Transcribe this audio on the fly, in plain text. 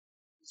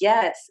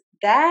Yes,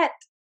 that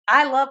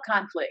I love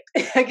conflict.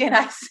 Again,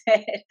 I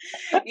said,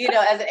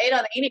 as an 8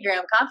 on the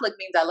Enneagram, conflict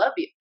means I love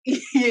you.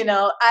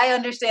 I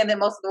understand that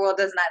most of the world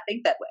does not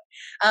think that way.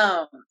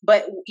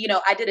 But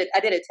I did a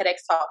TEDx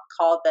talk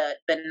called the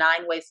 9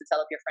 ways to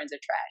tell if your friends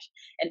are trash.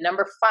 And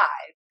number 5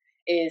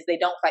 is they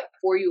don't fight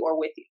for you or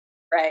with you,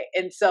 right?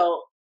 And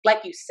so,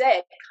 like you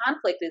said,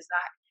 conflict is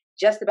not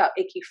just about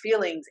icky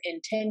feelings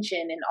and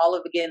tension and all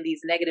of, again, these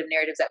negative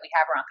narratives that we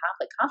have around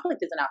conflict.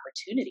 Conflict is an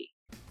opportunity.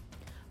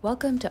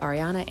 Welcome to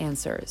Ariana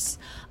Answers.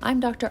 I'm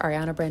Dr.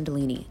 Ariana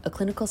Brandolini, a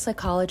clinical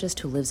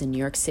psychologist who lives in New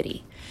York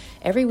City.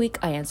 Every week,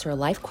 I answer a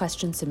life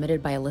question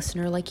submitted by a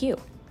listener like you.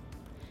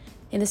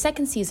 In the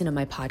second season of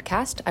my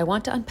podcast, I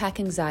want to unpack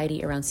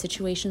anxiety around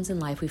situations in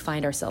life we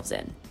find ourselves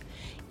in.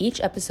 Each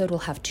episode will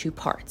have 2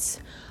 parts.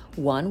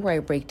 One where I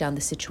break down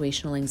the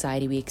situational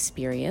anxiety we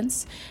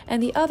experience,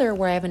 and the other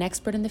where I have an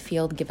expert in the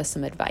field give us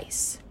some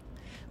advice.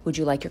 Would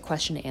you like your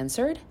question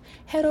answered?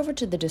 Head over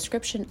to the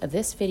description of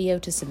this video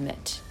to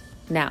submit.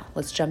 Now,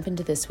 let's jump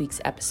into this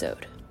week's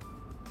episode.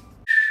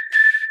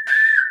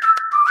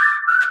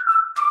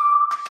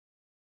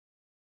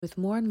 With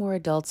more and more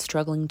adults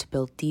struggling to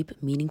build deep,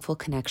 meaningful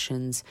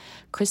connections,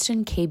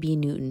 Kristen KB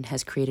Newton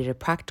has created a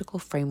practical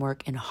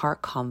framework in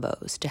Heart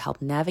Convos to help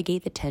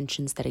navigate the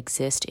tensions that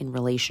exist in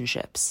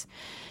relationships.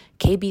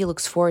 KB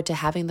looks forward to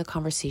having the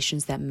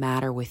conversations that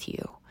matter with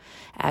you,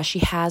 as she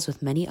has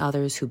with many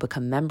others who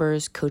become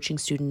members, coaching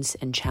students,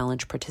 and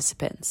challenge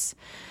participants.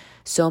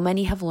 So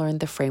many have learned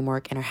the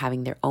framework and are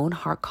having their own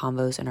heart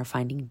convos and are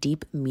finding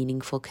deep,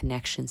 meaningful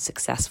connections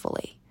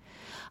successfully.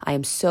 I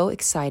am so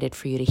excited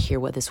for you to hear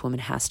what this woman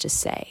has to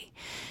say.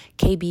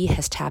 KB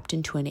has tapped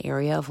into an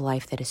area of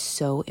life that is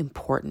so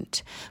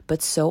important,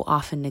 but so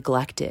often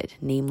neglected,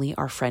 namely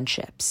our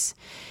friendships.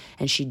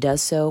 And she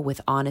does so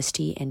with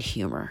honesty and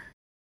humor.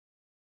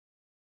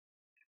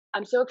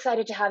 I'm so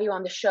excited to have you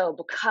on the show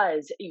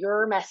because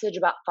your message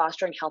about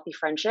fostering healthy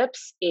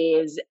friendships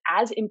is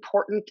as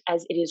important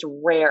as it is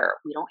rare.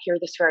 We don't hear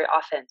this very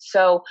often.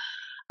 So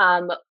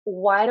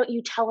why don't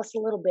you tell us a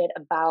little bit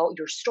about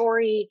your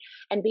story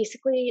and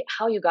basically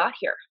how you got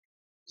here?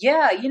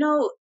 Yeah,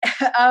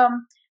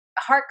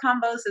 Heart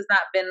Combos has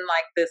not been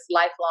like this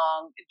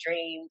lifelong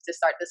dream to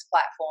start this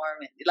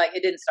platform. Like,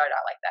 it didn't start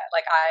out like that.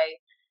 Like, I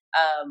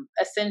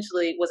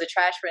essentially was a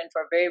trash friend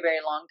for a very, very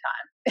long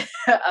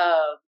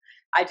time.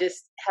 I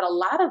just had a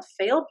lot of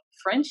failed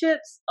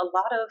friendships, a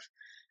lot of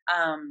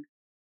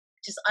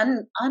just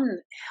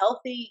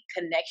unhealthy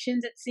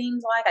connections. It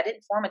seems like I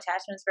didn't form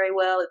attachments very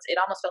well. It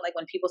almost felt like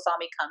when people saw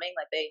me coming,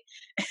 like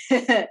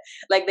they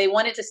like they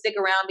wanted to stick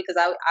around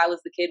because I was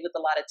the kid with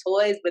a lot of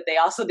toys, but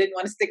they also didn't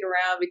want to stick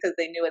around because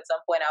they knew at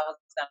some point I was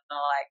gonna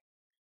like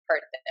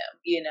hurt them,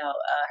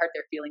 hurt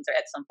their feelings or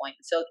at some point.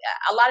 So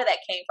a lot of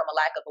that came from a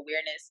lack of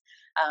awareness.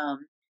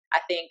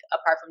 I think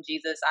apart from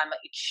Jesus, I'm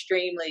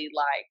extremely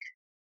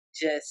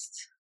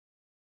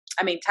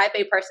type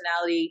A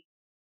personality,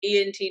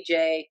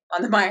 ENTJ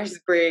on the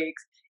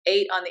Myers-Briggs,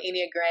 8 on the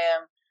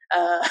Enneagram,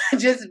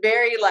 just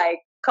very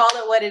call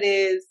it what it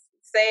is,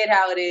 say it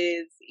how it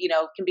is,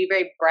 can be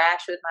very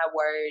brash with my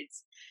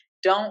words,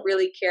 don't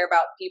really care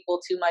about people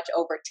too much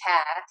over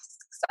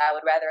tasks. I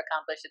would rather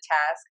accomplish a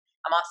task.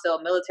 I'm also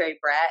a military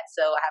brat,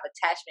 so I have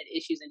attachment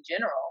issues in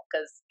general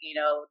because,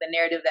 the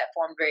narrative that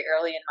formed very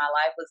early in my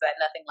life was that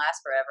nothing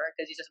lasts forever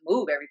because you just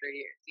move every 3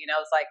 years.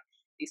 It's like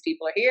these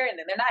people are here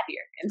and then they're not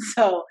here. And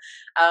so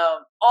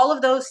all of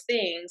those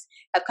things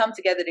have come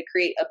together to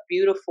create a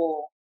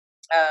beautiful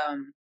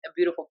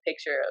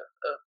picture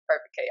of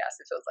perfect chaos,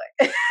 it feels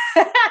like.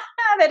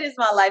 That is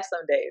my life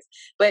some days.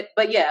 But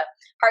yeah,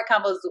 Heart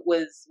Combos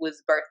was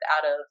birthed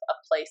out of a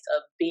place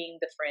of being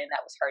the friend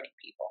that was hurting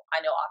people.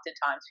 I know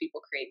oftentimes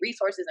people create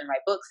resources and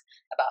write books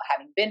about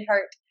having been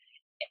hurt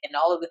and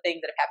all of the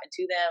things that have happened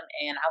to them.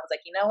 And I was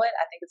like, you know what?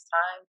 I think it's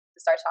time to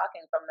start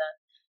talking from the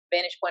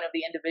vantage point of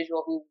the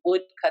individual who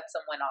would cut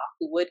someone off,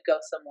 who would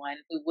ghost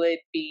someone, who would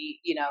be,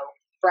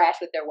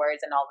 brash with their words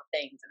and all the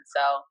things. And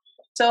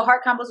so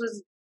Heart Combos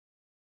was,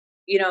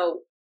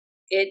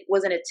 it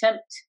was an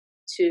attempt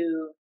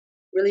to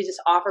really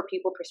just offer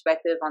people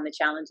perspective on the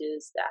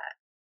challenges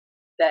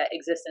that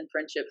exist in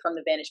friendship from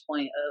the vantage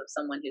point of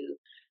someone who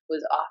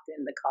was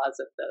often the cause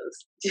of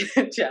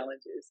those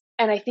challenges.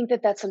 And I think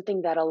that that's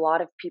something that a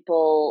lot of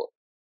people,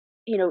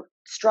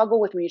 struggle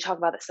with when you talk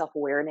about the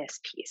self-awareness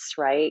piece,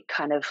 right?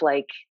 Kind of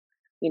like,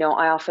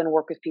 I often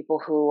work with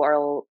people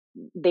who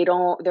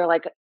they're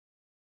like,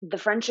 the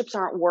friendships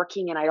aren't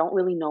working and I don't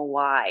really know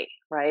why,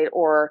 right?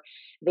 Or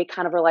they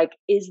kind of are like,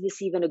 is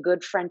this even a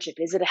good friendship?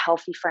 Is it a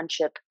healthy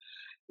friendship?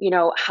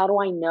 How do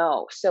I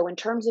know? So in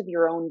terms of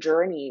your own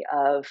journey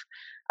of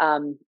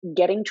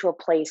getting to a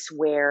place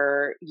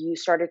where you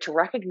started to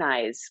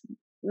recognize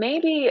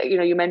maybe,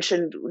 you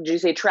mentioned, did you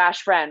say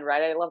trash friend,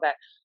 right? I love that.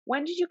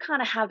 When did you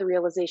kind of have the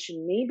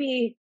realization,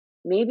 maybe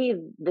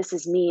this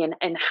is me,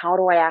 and how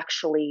do I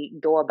actually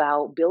go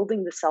about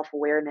building the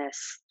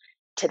self-awareness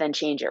to then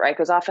change it, right?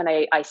 Because often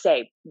I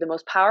say the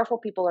most powerful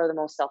people are the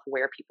most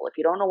self-aware people. If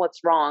you don't know what's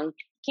wrong,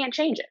 you can't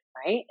change it,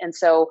 right? And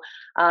so,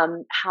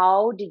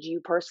 how did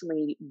you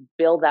personally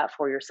build that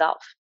for yourself?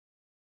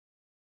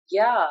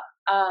 Yeah.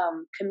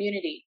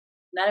 Community.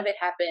 None of it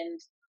happened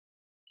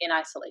in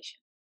isolation.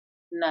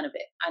 None of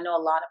it. I know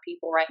a lot of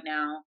people right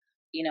now,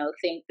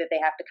 think that they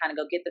have to kind of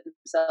go get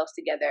themselves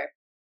together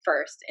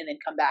first and then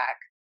come back.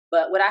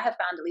 But what I have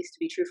found, at least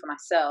to be true for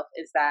myself,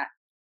 is that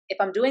if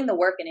I'm doing the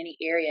work in any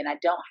area and I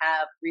don't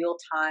have real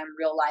time,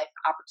 real life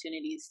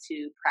opportunities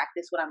to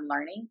practice what I'm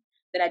learning,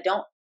 then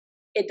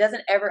it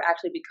doesn't ever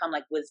actually become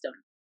like wisdom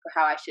for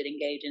how I should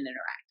engage and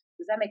interact.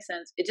 Does that make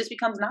sense? It just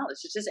becomes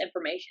knowledge. It's just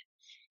information.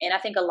 And I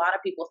think a lot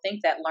of people think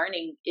that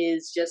learning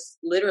is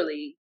just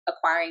literally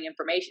acquiring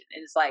information.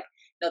 And it's like,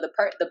 no, the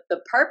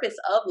purpose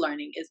of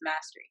learning is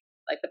mastery.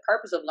 Like the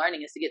purpose of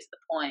learning is to get to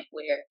the point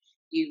where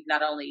you've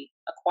not only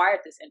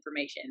acquired this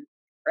information,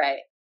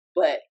 right,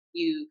 but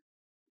you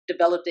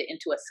developed it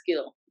into a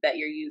skill that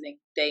you're using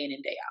day in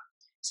and day out.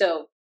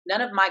 So none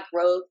of my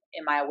growth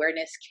and my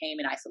awareness came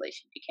in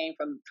isolation. It came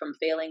from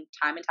failing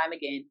time and time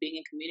again, being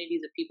in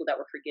communities of people that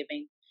were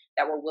forgiving,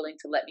 that were willing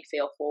to let me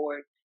fail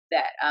forward,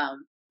 that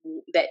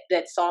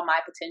that saw my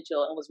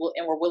potential and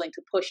were willing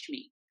to push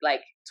me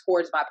like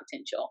towards my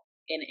potential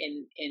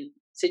in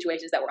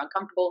situations that were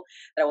uncomfortable,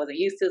 that I wasn't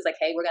used to. It's like,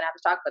 hey, we're gonna have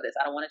to talk about this.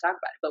 I don't want to talk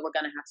about it, but we're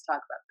gonna have to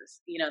talk about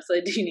this. So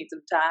do you need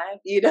some time?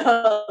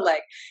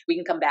 Like we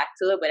can come back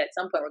to it, but at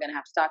some point we're gonna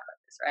have to talk about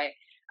this, right?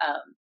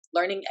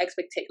 Learning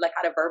like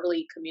how to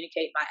verbally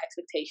communicate my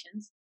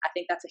expectations. I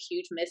think that's a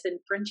huge miss in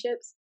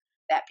friendships,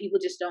 that people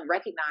just don't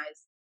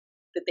recognize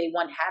that they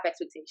have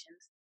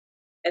expectations,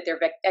 that their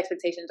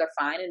expectations are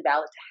fine and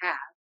valid to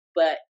have,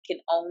 but can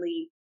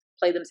only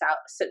play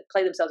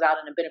themselves out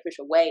in a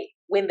beneficial way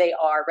when they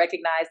are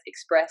recognized,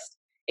 expressed,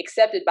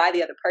 accepted by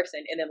the other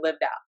person, and then lived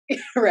out.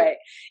 Right?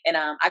 And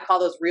I call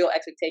those real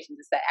expectations.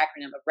 It's that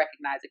acronym of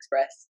recognized,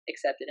 expressed,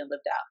 accepted, and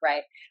lived out.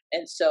 Right?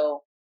 And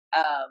so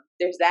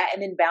there's that.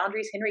 And then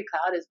boundaries. Henry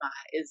Cloud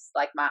is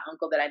like my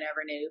uncle that I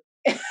never knew.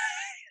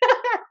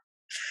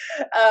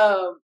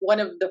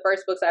 One of the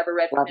first books I ever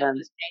read from him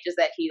was Changes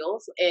That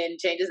Heals, and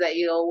Changes That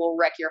Heal will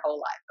wreck your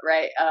whole life,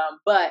 right?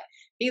 But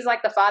he's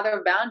like the father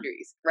of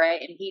boundaries, right?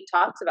 And he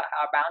talks about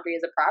how a boundary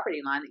is a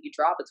property line that you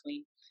draw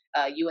between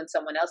you and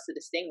someone else to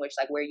distinguish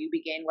like where you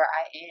begin, where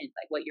I end,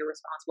 like what you're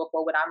responsible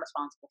for, what I'm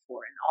responsible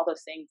for, and all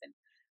those things. And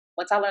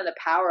once I learned the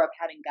power of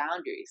having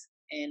boundaries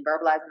and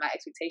verbalizing my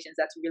expectations,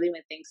 that's really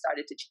when things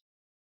started to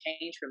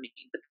change for me.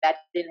 But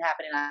that didn't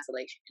happen in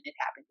isolation, and it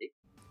happened.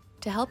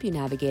 To help you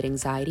navigate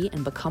anxiety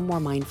and become more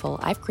mindful,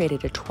 I've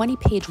created a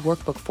 20-page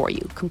workbook for you,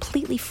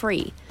 completely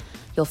free.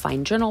 You'll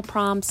find journal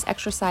prompts,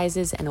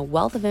 exercises, and a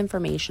wealth of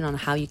information on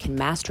how you can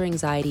master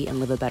anxiety and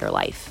live a better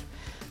life.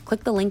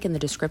 Click the link in the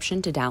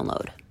description to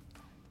download.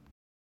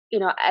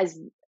 As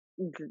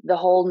the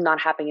whole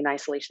not happening in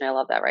isolation, I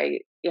love that,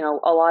 right?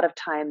 A lot of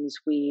times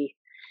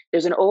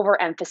there's an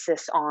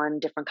overemphasis on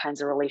different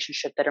kinds of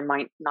relationship that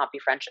might not be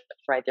friendships,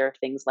 right? There are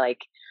things like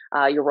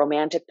your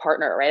romantic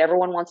partner, right?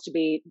 Everyone wants to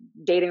be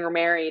dating or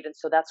married. And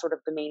so that's sort of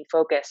the main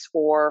focus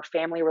for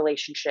family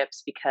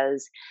relationships,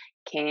 because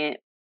can't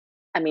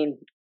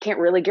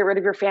really get rid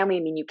of your family.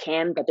 I mean, you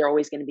can, but they're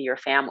always going to be your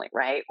family,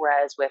 right?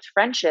 Whereas with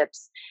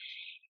friendships,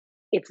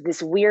 it's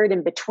this weird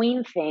in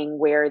between thing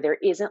where there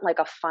isn't like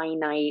a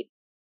finite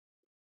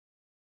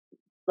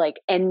like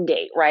end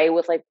date, right?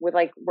 With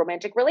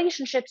romantic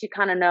relationships, you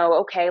kind of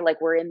know, okay,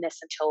 like we're in this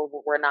until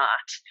we're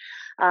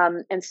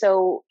not. And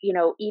so,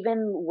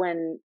 even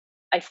when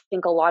I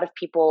think a lot of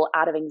people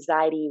out of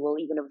anxiety will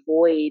even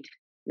avoid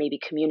maybe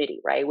community,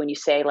 right? When you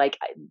say like,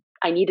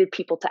 I needed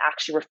people to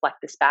actually reflect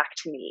this back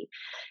to me.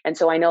 And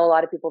so I know a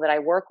lot of people that I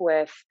work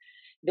with,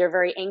 they're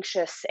very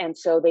anxious. And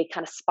so they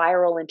kind of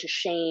spiral into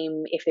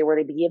shame if they were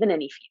to be given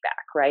any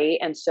feedback, right?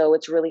 And so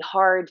it's really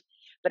hard.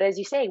 But as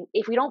you say,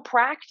 if we don't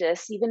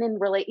practice, even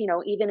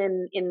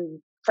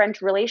in friend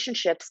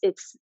relationships,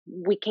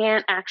 we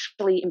can't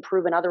actually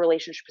improve in other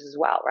relationships as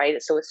well,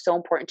 right? So it's so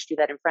important to do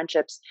that in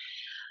friendships.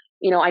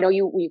 I know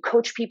you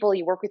coach people,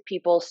 you work with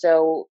people.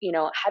 So,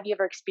 have you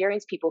ever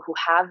experienced people who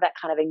have that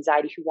kind of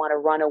anxiety, who want to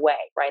run away,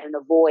 right, and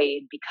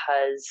avoid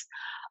because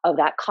of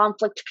that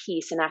conflict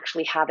piece, and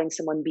actually having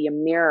someone be a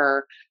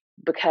mirror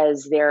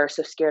because they're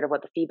so scared of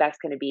what the feedback's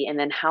going to be? And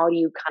then how do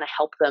you kind of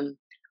help them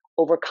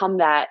overcome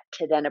that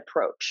to then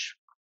approach?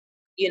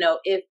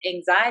 If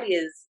anxiety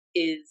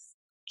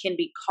can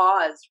be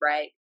caused,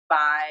 right,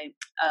 by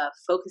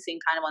focusing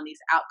kind of on these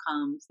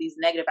outcomes, these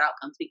negative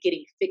outcomes, but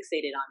getting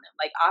fixated on them.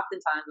 Like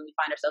oftentimes when we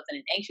find ourselves in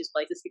an anxious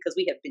place, it's because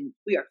we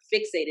are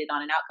fixated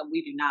on an outcome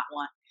we do not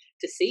want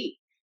to see.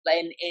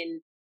 And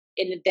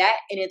in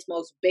that, in its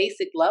most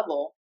basic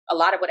level, a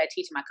lot of what I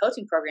teach in my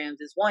coaching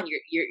programs is, one,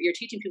 you're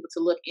teaching people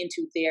to look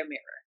into their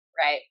mirror.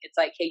 Right? It's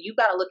like, hey, you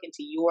got to look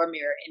into your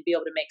mirror and be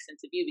able to make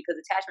sense of you, because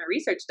attachment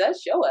research does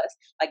show us,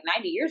 like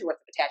 90 years worth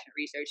of attachment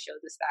research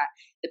shows us that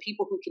the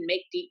people who can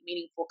make deep,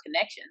 meaningful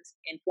connections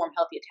and form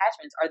healthy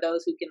attachments are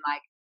those who can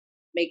like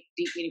make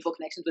deep, meaningful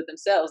connections with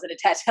themselves and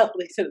attach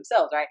healthily to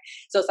themselves, right?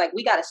 So it's like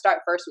we got to start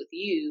first with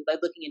you, like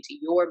looking into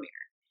your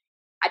mirror.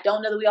 I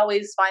don't know that we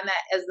always find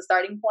that as the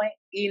starting point.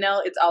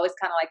 It's always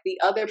kind of like the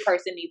other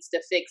person needs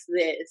to fix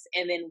this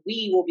and then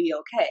we will be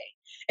okay.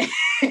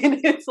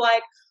 And it's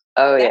like,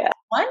 Oh that's yeah.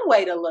 one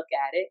way to look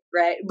at it,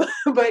 right?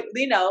 But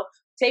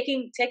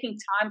taking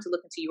time to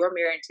look into your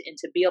mirror and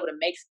to be able to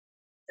make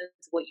sense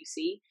of what you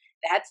see,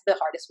 that's the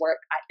hardest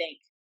work, I think,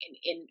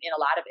 in a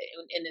lot of it.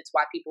 And it's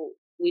why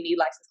we need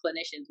licensed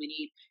clinicians. We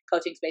need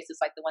coaching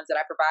spaces like the ones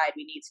that I provide.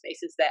 We need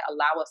spaces that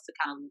allow us to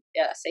kind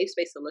of a safe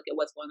space to look at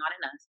what's going on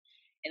in us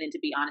and then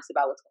to be honest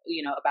about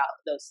about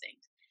those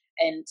things.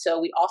 And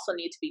so we also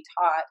need to be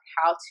taught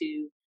how to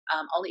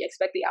only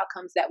expect the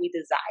outcomes that we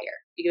desire.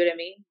 You get what I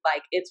mean?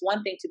 Like, it's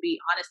one thing to be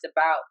honest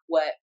about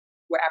what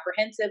we're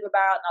apprehensive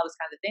about and all those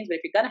kinds of things, but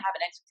if you're going to have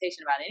an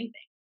expectation about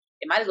anything,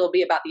 it might as well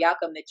be about the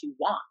outcome that you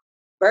want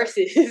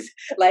versus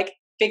like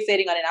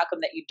fixating on an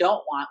outcome that you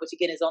don't want, which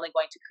again is only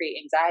going to create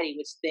anxiety,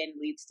 which then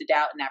leads to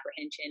doubt and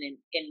apprehension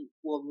and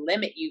will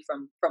limit you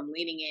from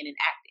leaning in and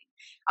acting.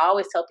 I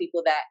always tell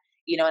people that,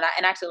 and I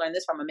actually learned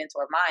this from a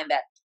mentor of mine,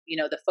 that,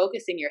 the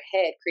focus in your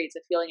head creates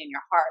a feeling in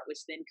your heart,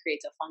 which then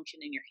creates a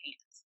function in your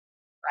hands,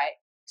 right?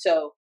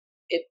 So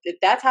if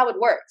that's how it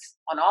works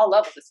on all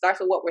levels, it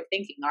starts with what we're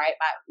thinking, all right?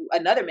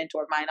 Another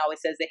mentor of mine always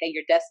says that, hey,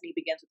 your destiny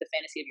begins with the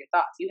fantasy of your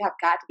thoughts. You have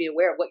got to be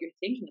aware of what you're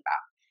thinking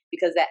about,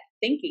 because that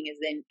thinking is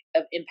then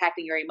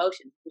impacting your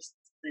emotions, which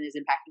then is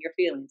impacting your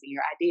feelings and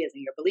your ideas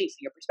and your beliefs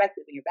and your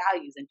perspective and your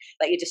values. And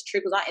like, it just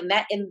trickles on.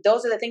 And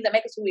those are the things that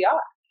make us who we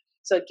are.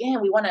 So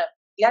again, you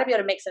got to be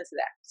able to make sense of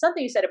that.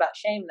 Something you said about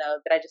shame, though,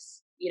 that I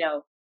just,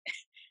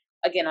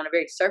 again, on a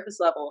very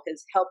surface level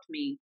has helped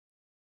me.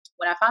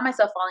 When I find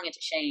myself falling into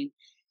shame,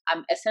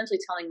 I'm essentially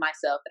telling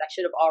myself that I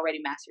should have already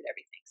mastered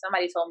everything.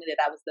 Somebody told me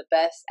that was the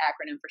best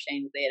acronym for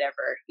shame that they had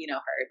ever,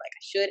 heard. Like,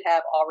 I should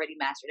have already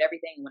mastered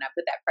everything. And when I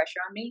put that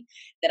pressure on me,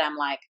 then I'm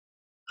like,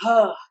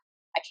 oh,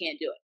 I can't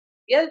do it.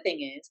 The other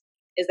thing is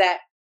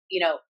that,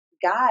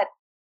 God,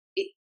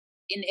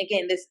 and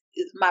again, this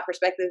is my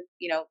perspective,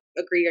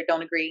 agree or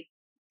don't agree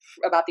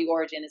about the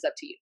origin is up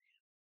to you.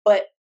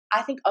 But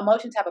I think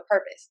emotions have a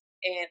purpose,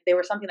 and they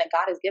were something that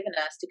God has given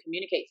us to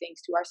communicate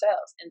things to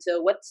ourselves. And so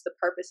what's the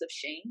purpose of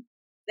shame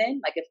then?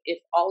 Like, if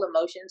all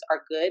emotions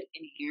are good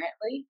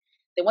inherently,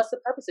 then what's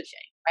the purpose of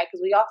shame, right?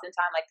 Because we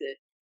oftentimes like to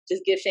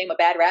just give shame a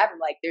bad rap and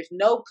like, there's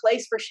no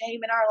place for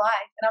shame in our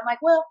life. And I'm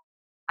like, well,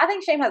 I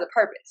think shame has a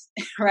purpose,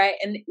 right?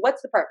 And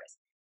what's the purpose?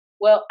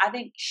 Well, I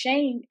think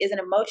shame is an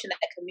emotion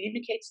that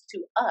communicates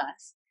to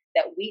us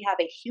that we have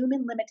a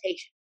human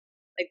limitation,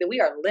 like that we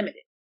are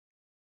limited.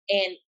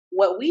 And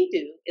what we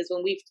do is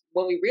when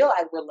we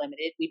realize we're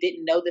limited, we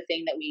didn't know the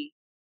thing that we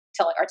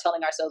are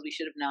telling ourselves we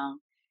should have known.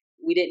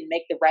 We didn't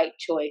make the right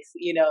choice,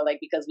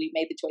 because we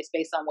made the choice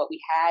based on what we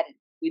had, and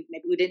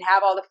maybe we didn't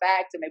have all the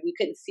facts, or maybe we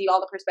couldn't see all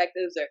the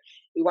perspectives, or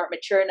we weren't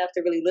mature enough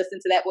to really listen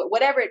to that.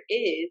 Whatever it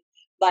is,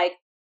 like,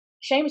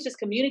 shame is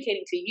just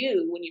communicating to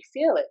you when you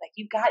feel it, like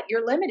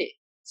you're limited.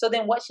 So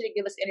then what should it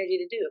give us energy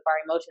to do? If our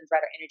emotions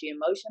are energy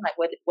in motion, like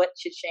what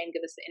should shame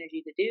give us the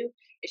energy to do?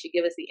 It should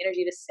give us the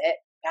energy to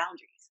set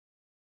boundaries.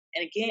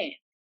 And again,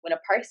 when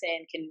a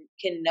person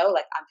can know,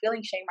 like, I'm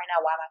feeling shame right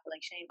now. Why am I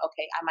feeling shame?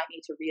 Okay, I might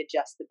need to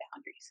readjust the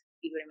boundaries.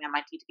 You know what I mean? I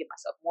might need to give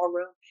myself more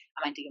room.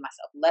 I might need to give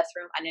myself less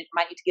room.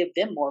 Might need to give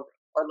them more room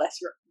or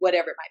less room,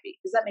 whatever it might be.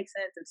 Does that make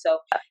sense? And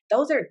so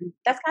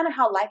that's kind of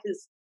how life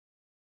is.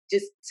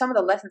 Just some of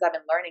the lessons I've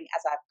been learning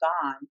as I've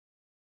gone.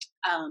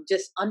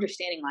 Just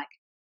understanding, like,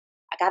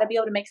 I got to be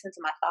able to make sense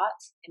of my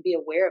thoughts and be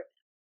aware of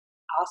them.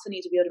 I also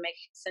need to be able to make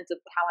sense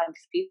of how I'm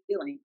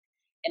feeling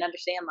and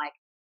understand, like,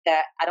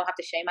 that I don't have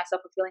to shame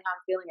myself for feeling how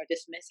I'm feeling or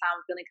dismiss how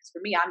I'm feeling. Because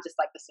for me, I'm just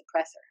like the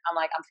suppressor. I'm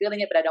like, I'm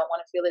feeling it, but I don't want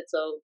to feel it.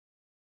 So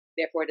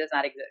therefore it does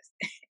not exist.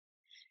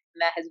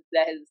 And that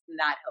has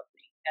not helped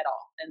me at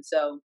all. And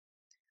so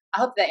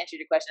I hope that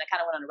answered your question. I kind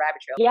of went on a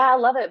rabbit trail. Yeah, I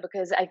love it,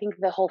 because I think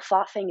the whole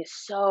thought thing is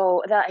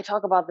so that I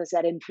talk about this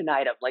ad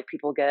infinitum. Like,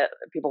 people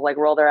like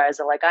roll their eyes.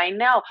 They're like, I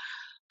know.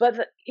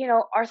 But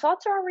our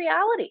thoughts are our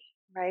reality.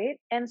 Right.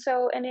 And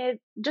it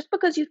just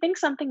because you think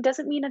something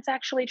doesn't mean it's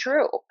actually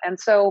true. And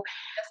so,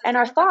 and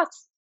our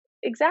thoughts,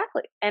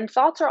 exactly. And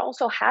thoughts are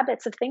also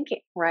habits of thinking,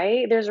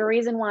 right? There's a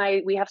reason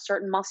why we have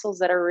certain muscles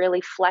that are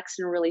really flexed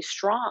and really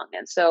strong.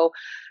 And so,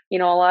 a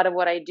lot of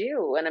what I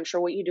do, and I'm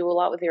sure what you do a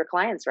lot with your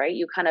clients, right?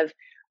 You kind of,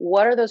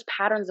 what are those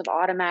patterns of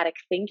automatic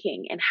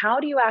thinking? And how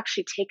do you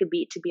actually take a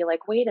beat to be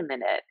like, wait a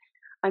minute,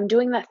 I'm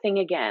doing that thing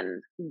again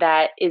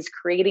that is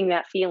creating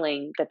that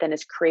feeling that then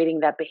is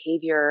creating that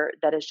behavior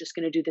that is just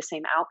going to do the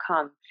same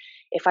outcome.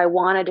 If I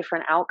want a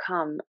different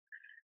outcome,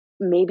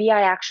 maybe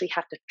I actually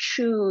have to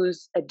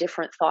choose a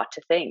different thought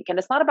to think. And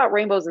it's not about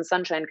rainbows and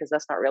sunshine, because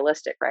that's not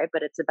realistic, right?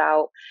 But it's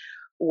about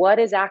what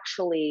is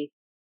actually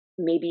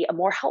maybe a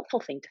more helpful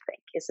thing to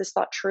think. Is this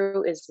thought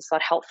true? Is this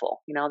thought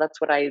helpful?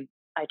 That's what I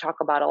talk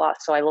about a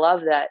lot. So I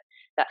love that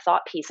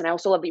thought piece. And I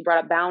also love that you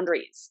brought up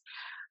boundaries,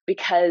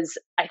 because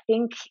I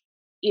think,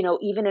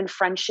 even in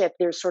friendship,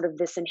 there's sort of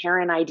this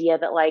inherent idea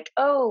that, like,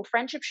 oh,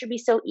 friendship should be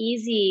so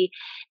easy,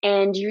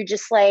 and you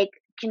just like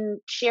can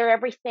share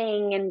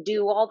everything and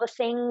do all the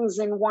things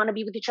and want to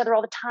be with each other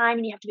all the time,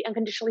 and you have to be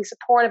unconditionally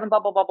supportive and blah,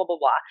 blah, blah, blah, blah,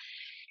 blah.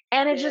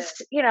 And it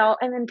just,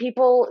 and then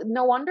people,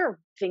 no wonder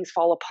things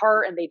fall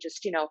apart and they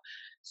just,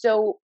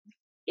 so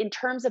in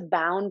terms of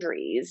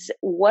boundaries,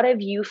 what have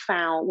you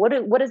found?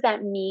 What does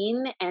that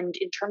mean? And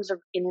in terms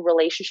of in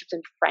relationships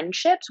and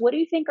friendships, what do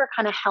you think are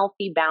kind of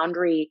healthy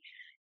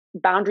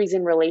boundaries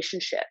in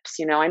relationships?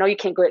 I know you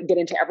can't get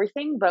into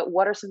everything, but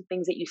what are some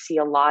things that you see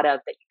a lot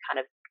of that you kind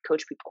of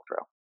coach people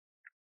through?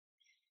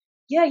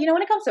 Yeah,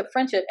 when it comes to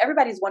friendship,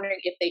 everybody's wondering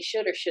if they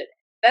should or shouldn't.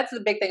 That's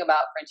the big thing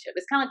about friendship.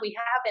 It's kind of like we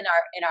have in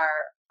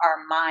our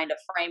mind a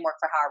framework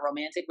for how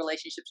romantic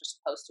relationships are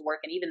supposed to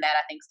work, and even that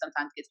I think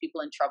sometimes gets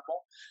people in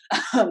trouble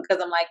because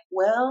I'm like,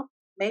 well,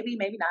 maybe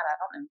not, I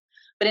don't know.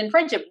 But in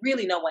friendship,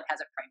 really, no one has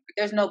a framework.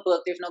 There's no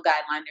book, there's no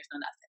guideline, there's no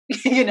nothing.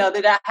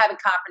 They're not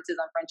having conferences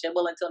on friendship.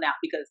 Well, until now,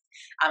 because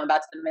I'm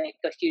about to make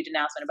a huge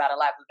announcement about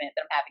a live event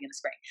that I'm having in the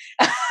spring.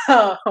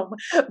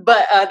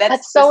 But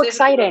that's so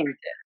exciting.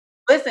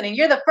 Listen, and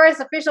you're the first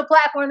official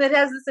platform that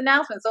has this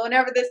announcement. So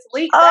whenever this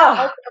leaks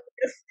out,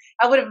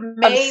 I would have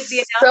made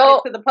the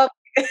announcement to the public.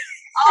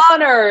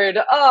 Honored.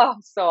 Oh,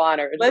 I'm so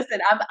honored. Listen,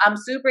 I'm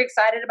super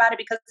excited about it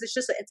because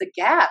it's a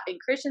gap in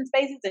Christian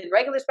spaces and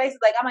regular spaces.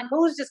 Like, I'm like,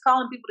 who's just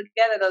calling people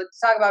together to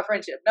talk about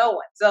friendship? No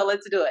one. So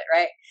let's do it,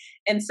 right?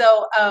 And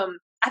so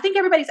I think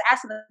everybody's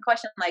asking the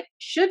question, like,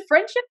 should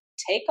friendship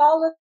take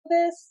all of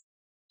this?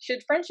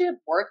 Should friendship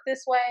work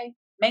this way?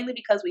 Mainly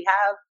because we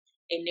have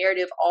a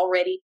narrative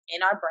already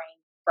in our brain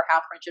for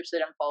how friendships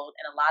should unfold,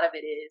 and a lot of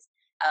it is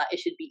it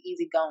should be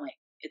easygoing.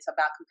 It's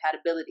about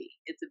compatibility.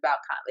 It's about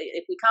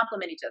if we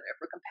complement each other, if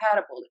we're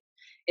compatible,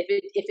 if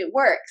it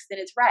works, then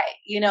it's right,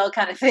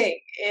 kind of thing.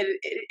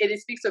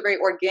 It speaks to a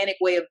very organic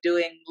way of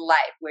doing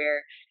life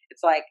where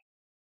it's like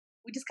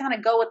we just kind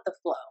of go with the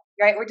flow,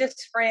 right? We're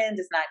just friends.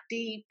 It's not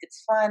deep.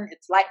 It's fun.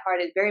 It's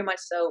lighthearted. Very much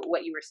so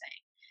what you were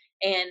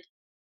saying. And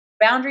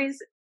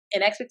boundaries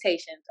and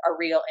expectations are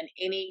real in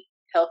any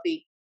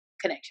healthy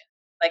connection.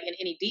 Like in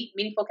any deep,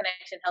 meaningful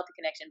connection, healthy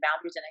connection,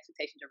 boundaries and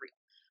expectations are real.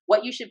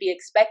 What you should be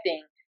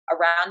expecting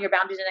around your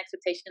boundaries and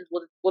expectations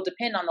will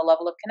depend on the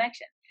level of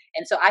connection.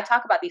 And so I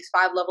talk about these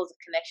 5 levels of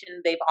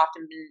connection. They've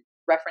often been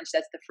referenced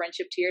as the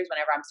friendship tiers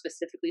whenever I'm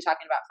specifically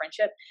talking about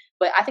friendship.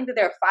 But I think that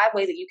there are 5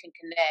 ways that you can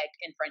connect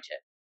in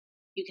friendship.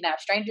 You can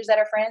have strangers that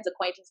are friends,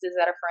 acquaintances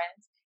that are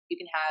friends. You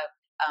can have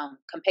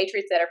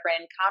compatriots that are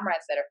friends,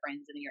 comrades that are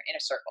friends, and then your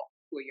inner circle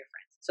who are your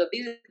friends. So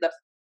these are the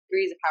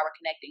degrees of how we're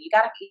connecting. You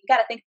gotta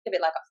think of it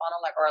like a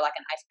funnel, or like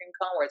an ice cream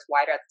cone, where it's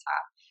wider at the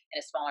top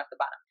and it's smaller at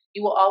the bottom.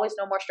 You will always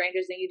know more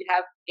strangers than you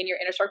have in your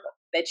inner circle.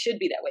 That should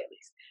be that way, at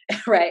least,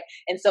 right?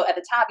 And so at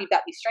the top, you've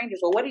got these strangers.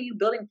 Well, what are you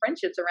building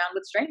friendships around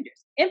with strangers?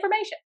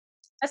 Information.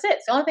 That's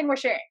it. It's the only thing we're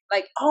sharing.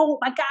 Like, oh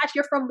my gosh,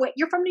 you're from New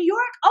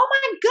York? Oh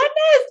my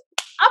goodness,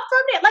 I'm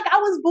from there. Like,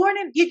 I was born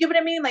in. You get what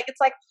I mean? Like,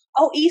 it's like,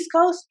 oh, East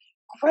Coast,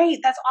 great,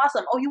 that's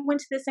awesome. Oh, you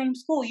went to the same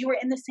school. You were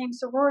in the same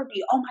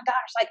sorority. Oh my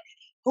gosh, like,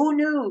 who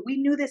knew?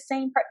 We knew the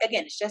same.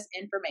 Again, it's just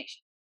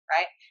information,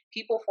 right?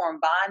 People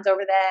form bonds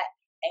over that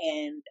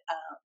and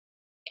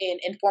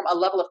form a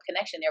level of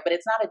connection there, but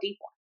it's not a deep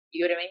one.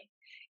 You know what I mean?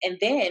 And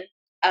then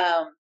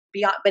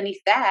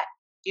beneath that,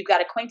 you've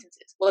got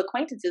acquaintances. Well,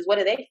 acquaintances, what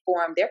do they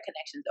form their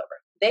connections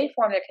over? They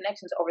form their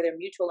connections over their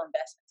mutual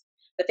investments.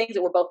 The things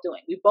that we're both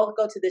doing. We both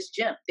go to this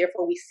gym.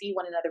 Therefore, we see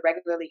one another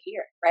regularly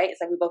here, right?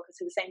 It's like we both go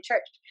to the same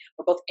church.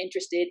 We're both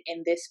interested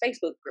in this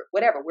Facebook group,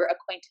 whatever. We're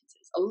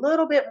acquaintances, a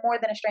little bit more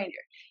than a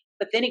stranger.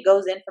 But then it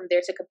goes in from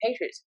there to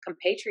compatriots.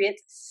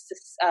 Compatriots,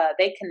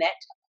 they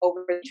connect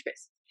over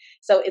interests.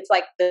 So it's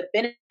like the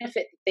benefit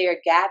that they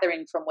are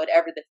gathering from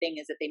whatever the thing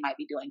is that they might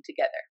be doing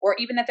together, or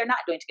even that they're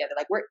not doing together.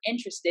 Like, we're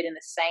interested in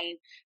the same,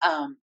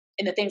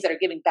 in the things that are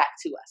giving back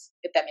to us,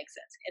 if that makes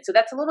sense. And so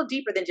that's a little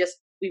deeper than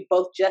just we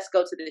both just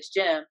go to this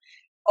gym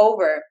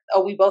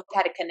we both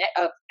had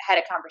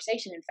a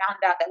conversation and found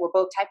out that we're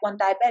both type 1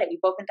 diabetic.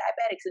 We've both been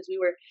diabetic since we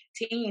were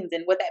teens,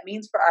 and what that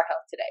means for our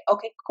health today.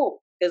 Okay,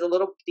 cool. There's a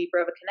little deeper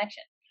of a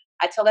connection.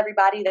 I tell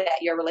everybody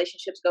that your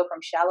relationships go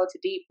from shallow to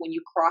deep when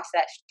you cross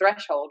that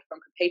threshold from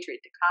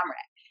compatriot to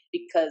comrade,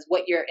 because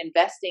what you're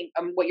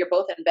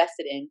both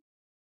invested in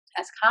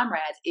as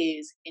comrades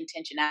is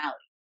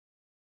intentionality.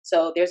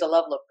 So there's a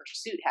level of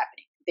pursuit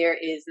happening. There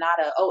is not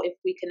if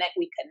we connect,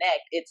 we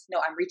connect. It's no,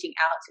 I'm reaching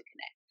out to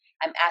connect.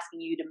 I'm asking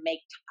you to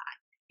make time.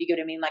 You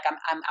get what I mean? Like,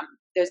 I'm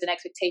there's an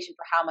expectation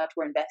for how much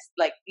we're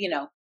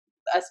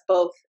us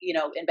both,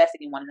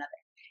 investing in one another.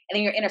 And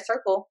in your inner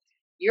circle,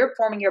 you're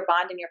forming your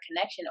bond and your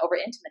connection over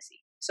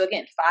intimacy. So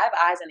again, 5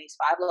 eyes in these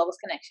 5 levels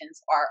connections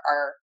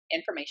are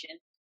information,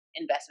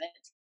 investment,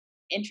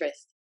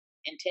 interest,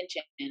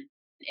 intention, and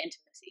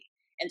intimacy.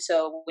 And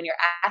so when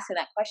you're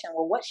asking that question,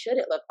 well, what should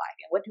it look like?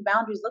 And what do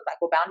boundaries look like?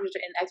 Well, boundaries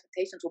and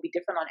expectations will be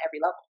different on every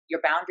level.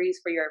 Your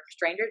boundaries for your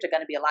strangers are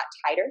going to be a lot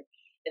tighter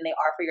than they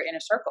are for your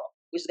inner circle,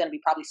 which is going to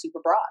be probably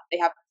super broad.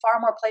 They have far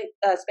more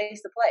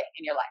space to play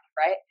in your life,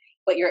 right?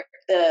 But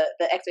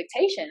the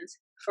expectations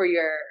for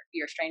your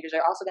strangers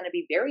are also going to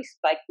be very,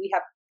 like, we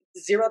have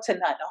zero to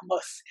none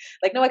almost.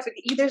 Like no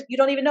expectation. You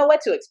don't even know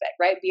what to expect,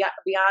 right?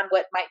 Beyond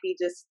what might be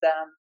just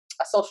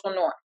a social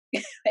norm.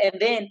 And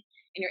then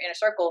in your inner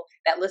circle,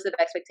 that list of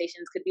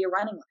expectations could be a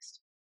running list.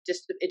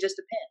 It just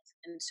depends.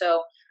 And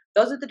so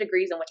those are the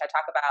degrees in which I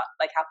talk about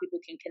like how people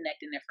can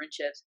connect in their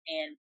friendships.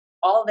 And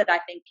all that I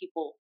think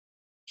people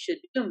should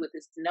do with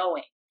is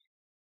knowing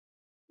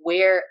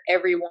where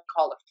everyone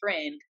called a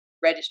friend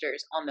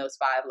registers on those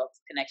 5 levels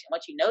of connection.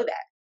 Once you know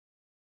that,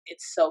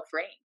 it's so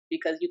freeing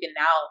because you can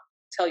now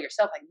tell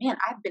yourself like, man,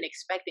 I've been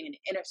expecting an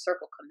inner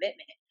circle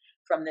commitment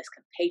from this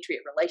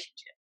compatriot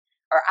relationship,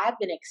 or I've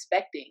been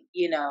expecting,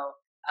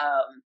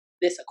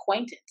 this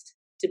acquaintance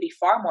to be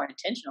far more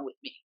intentional with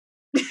me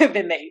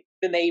than they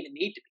even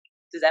need to be.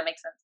 Does that make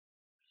sense?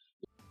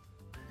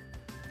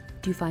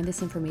 Do you find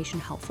this information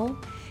helpful?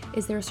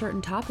 Is there a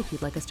certain topic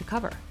you'd like us to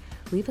cover?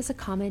 Leave us a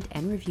comment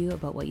and review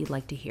about what you'd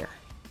like to hear.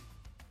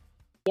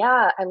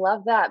 Yeah, I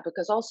love that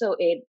because also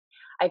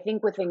I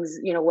think with things,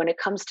 when it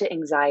comes to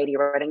anxiety,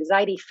 right?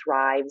 Anxiety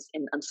thrives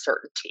in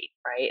uncertainty,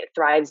 right? It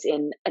thrives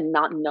in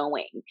not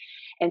knowing.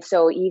 And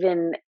so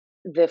even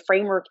the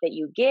framework that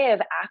you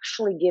give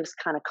actually gives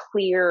kind of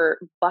clear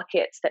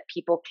buckets that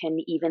people can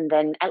even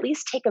then at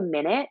least take a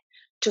minute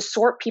to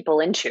sort people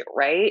into,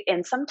 right?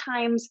 And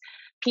sometimes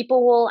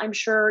people will, I'm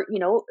sure,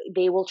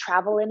 they will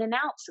travel in and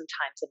out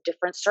sometimes of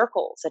different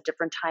circles at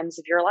different times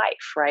of your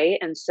life, right?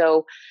 And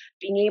so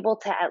being able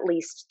to at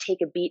least take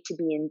a beat to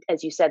be in,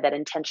 as you said, that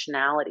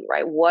intentionality,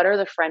 right? What are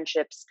the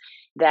friendships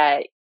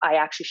that I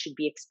actually should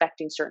be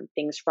expecting certain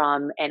things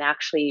from and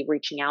actually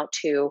reaching out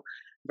to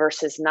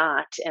versus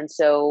not? And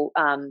so,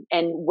 and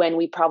when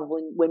we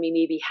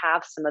maybe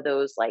have some of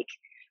those like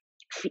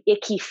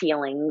icky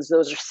feelings,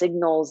 those are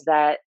signals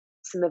that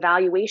some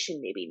evaluation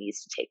maybe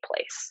needs to take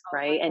place,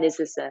 right? And is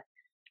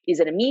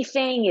it a me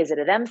thing? Is it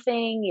a them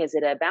thing? Is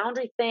it a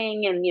boundary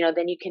thing? And,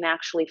 then you can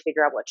actually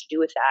figure out what to do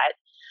with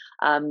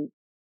that.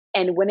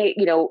 And when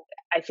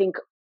I think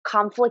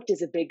conflict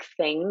is a big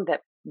thing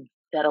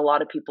that a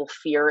lot of people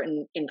fear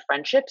in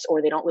friendships,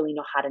 or they don't really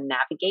know how to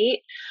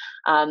navigate.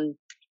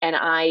 And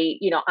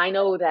I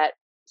know that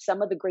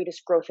some of the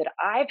greatest growth that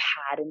I've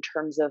had in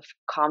terms of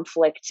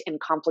conflict and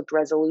conflict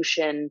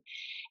resolution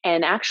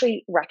and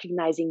actually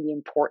recognizing the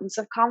importance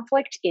of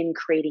conflict in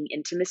creating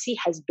intimacy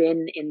has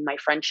been in my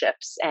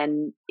friendships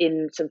and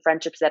in some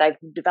friendships that I've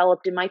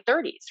developed in my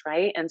 30s,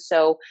 right? And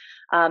so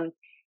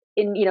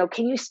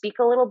can you speak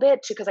a little bit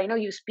because I know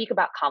you speak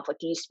about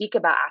conflict and you speak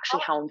about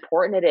actually how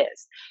important it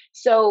is.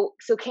 So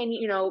can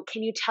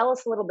you tell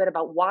us a little bit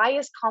about why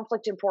is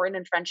conflict important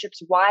in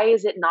friendships? Why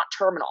is it not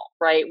terminal,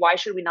 right? Why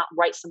should we not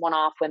write someone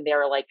off when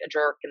they're like a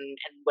jerk and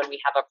when we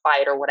have a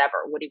fight or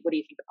whatever? What do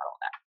you think about all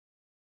that?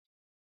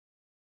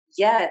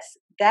 Yes,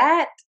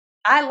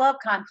 I love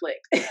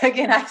conflict.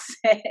 Again, I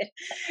said,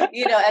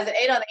 as an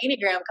 8 on the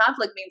Enneagram,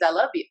 conflict means I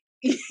love you.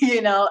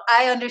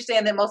 I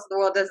understand that most of the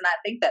world does not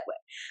think that way.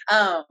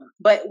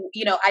 But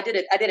I did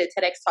a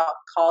TEDx talk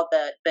called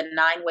the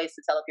 9 ways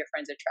to tell if your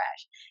friends are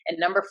trash. And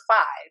number 5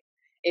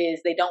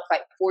 is they don't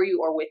fight for you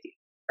or with you.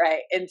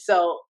 Right. And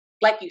so,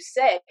 like you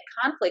said,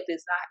 conflict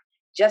is not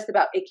just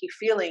about icky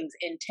feelings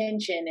and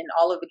tension and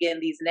all of, again,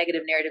 these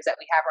negative narratives that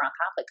we have around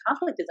conflict.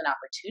 Conflict is an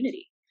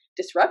opportunity.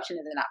 Disruption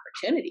is an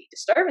opportunity.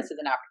 Disturbance is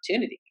an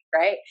opportunity.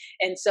 Right.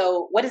 And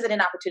so what is it an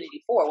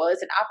opportunity for? Well,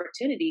 it's an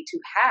opportunity to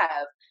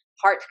have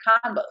heart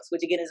combos,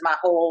 which again is my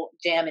whole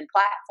jam and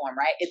platform,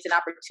 right? It's an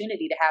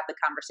opportunity to have the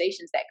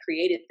conversations that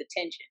created the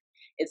tension.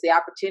 It's the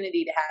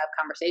opportunity to have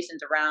conversations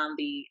around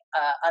the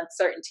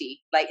uncertainty.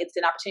 Like it's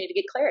an opportunity to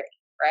get clarity,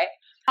 right?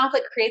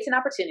 Conflict creates an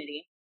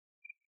opportunity.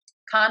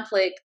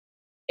 Conflict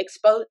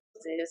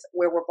exposes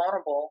where we're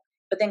vulnerable,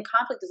 but then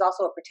conflict is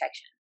also a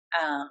protection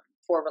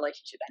for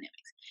relationship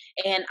dynamics.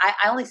 And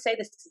I only say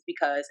this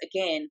because,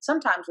 again,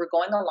 sometimes we're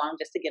going along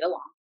just to get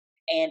along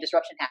and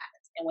disruption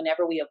happens. And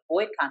whenever we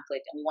avoid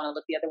conflict and we want to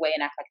look the other way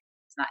and act like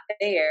it's not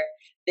there,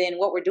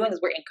 then what we're doing is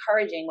we're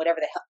encouraging whatever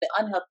the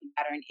unhealthy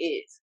pattern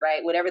is,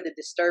 right? Whatever the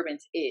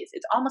disturbance is.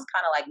 It's almost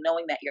kind of like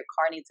knowing that your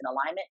car needs an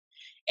alignment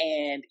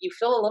and you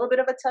feel a little bit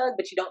of a tug,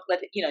 but you don't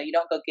let it, you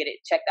don't go get it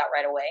checked out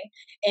right away.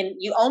 And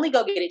you only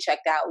go get it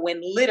checked out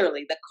when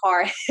literally the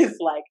car is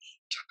like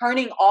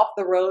turning off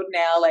the road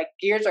now, like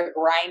gears are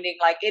grinding,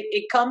 like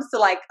it comes to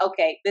like,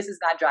 okay, this is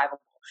not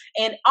drivable.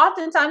 And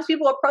oftentimes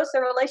people approach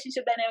their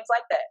relationship dynamics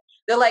like that.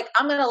 They're like,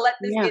 I'm going to let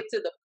this get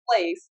to the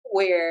place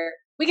where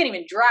we can't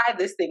even drive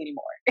this thing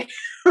anymore.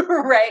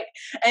 Right.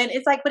 And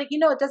it's like, but it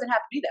doesn't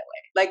have to be that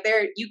way. Like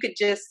you could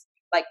just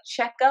like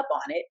check up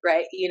on it.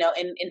 Right.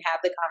 And have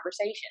the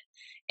conversation.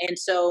 And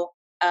so,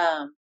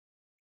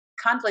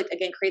 conflict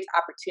again creates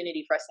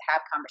opportunity for us to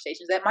have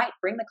conversations that might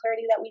bring the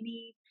clarity that we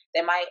need.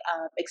 That might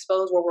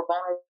expose where we're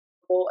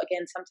vulnerable.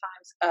 Again,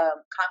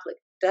 sometimes conflict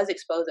does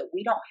expose that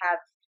we don't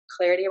have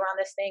clarity around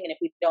this thing, and if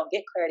we don't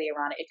get clarity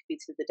around it, it could be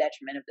to the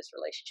detriment of this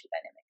relationship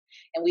dynamic,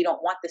 and we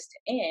don't want this to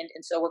end. And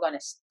so we're going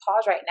to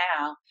pause right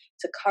now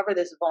to cover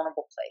this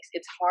vulnerable place.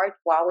 It's hard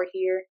while we're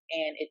here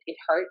and it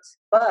hurts,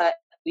 but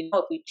We know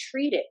if we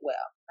treat it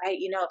well, right?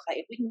 It's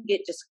like if we can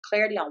get just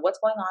clarity on what's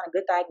going on, a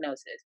good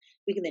diagnosis,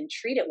 we can then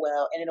treat it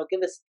well, and it'll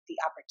give us the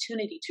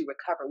opportunity to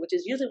recover, which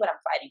is usually what I'm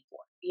fighting for.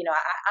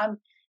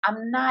 I'm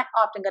not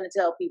often going to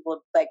tell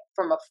people like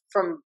from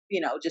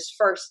just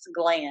first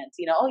glance,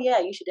 oh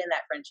yeah, you should end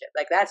that friendship.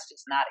 Like that's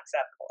just not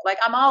acceptable. Like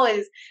I'm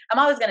always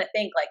going to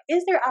think like,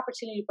 is there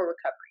opportunity for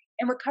recovery?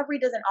 And recovery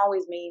doesn't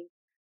always mean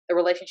the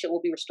relationship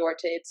will be restored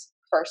to its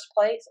first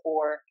place,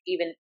 or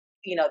even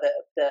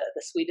the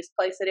sweetest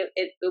place that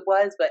it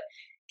was, but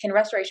can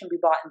restoration be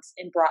brought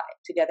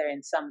together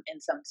in some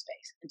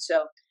space? And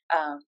so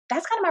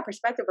that's kind of my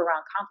perspective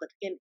around conflict.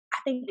 And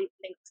I think they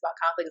think about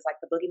conflict is like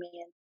the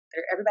boogeyman.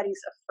 Everybody's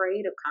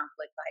afraid of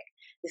conflict. Like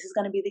this is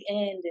going to be the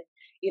end,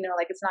 and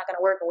like it's not going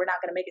to work, and we're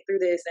not going to make it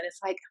through this. And it's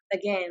like,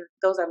 again,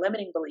 those are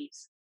limiting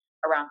beliefs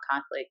around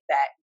conflict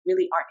that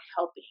really aren't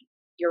helping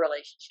your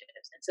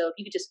relationships. And so if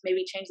you could just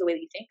maybe change the way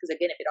that you think, because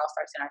again, if it all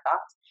starts in our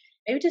thoughts,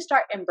 maybe just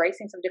start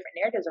embracing some different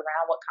narratives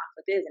around what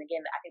conflict is. And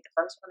again, I think the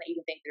first one that you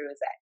can think through is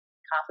that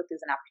conflict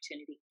is an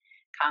opportunity.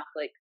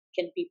 Conflict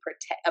can be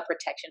a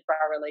protection for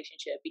our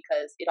relationship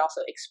because it also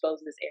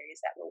exposes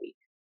areas that we're weak.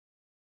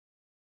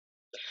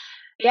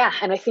 Yeah.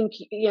 And I think,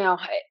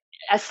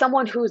 as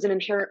someone who's an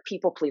inherent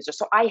people pleaser,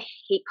 so I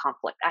hate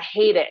conflict. I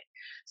hate it.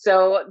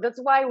 So that's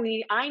why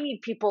I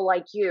need people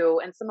like you,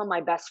 and some of my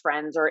best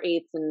friends are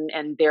eights,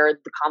 and they're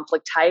the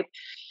conflict type.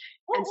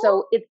 And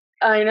so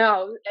I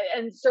know.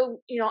 And so,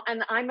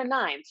 and I'm a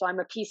 9, so I'm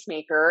a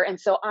peacemaker. And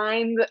so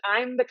I'm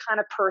the kind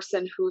of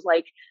person who's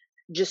like,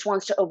 just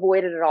wants to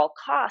avoid it at all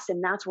costs.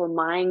 And that's where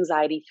my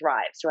anxiety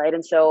thrives. Right.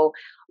 And so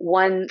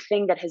one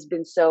thing that has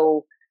been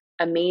so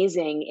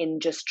amazing in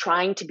just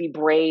trying to be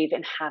brave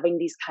and having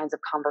these kinds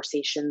of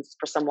conversations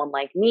for someone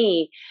like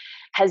me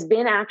has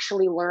been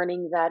actually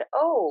learning that,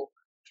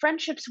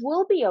 friendships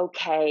will be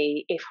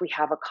okay if we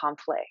have a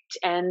conflict,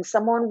 and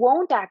someone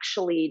won't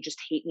actually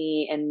just hate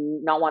me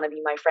and not want to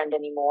be my friend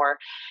anymore.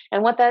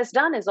 And what that has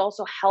done is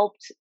also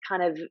helped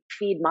kind of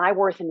feed my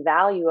worth and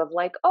value of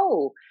like,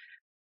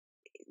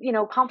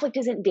 conflict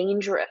isn't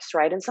dangerous,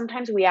 right? And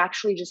sometimes we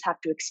actually just have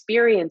to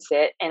experience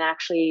it and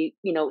actually,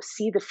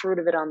 see the fruit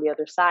of it on the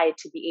other side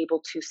to be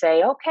able to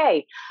say,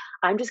 okay,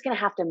 I'm just going to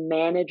have to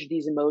manage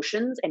these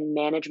emotions and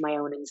manage my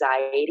own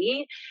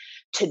anxiety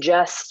to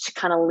just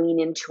kind of lean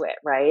into it,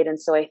 right? And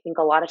so I think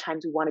a lot of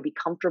times we want to be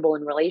comfortable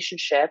in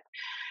relationship,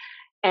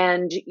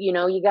 and you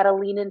got to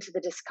lean into the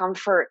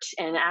discomfort.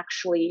 And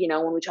actually,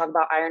 when we talk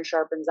about iron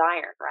sharpens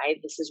iron, right,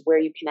 this is where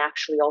you can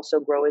actually also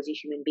grow as a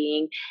human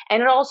being.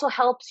 And it also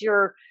helps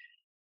your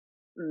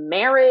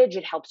marriage,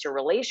 it helps your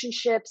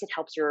relationships, it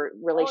helps your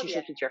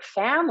relationships with your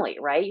family,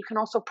 right? You can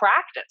also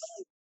practice.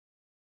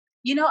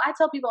 I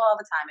tell people all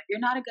the time, if you're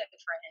not a good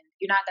friend,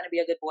 you're not going to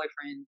be a good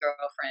boyfriend,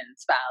 girlfriend,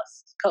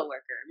 spouse,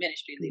 coworker,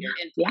 ministry leader,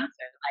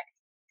 influencer. Like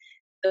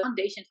the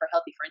foundation for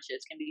healthy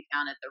friendships can be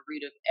found at the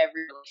root of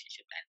every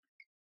relationship dynamic.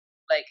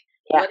 Like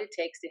what it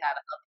takes to have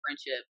a healthy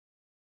friendship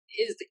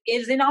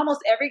is in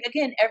almost every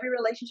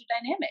relationship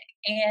dynamic.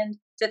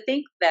 And to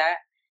think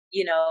that,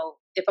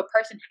 if a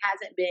person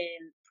hasn't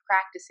been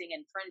practicing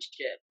in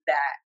friendship,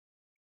 that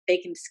they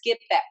can skip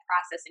that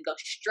process and go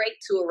straight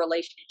to a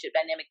relationship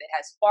dynamic that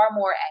has far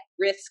more at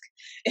risk,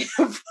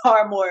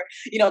 far more,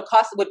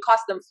 would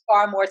cost them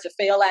far more to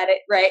fail at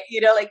it, right?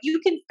 Like you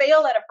can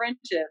fail at a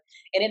friendship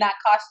and it not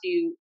cost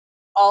you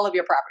all of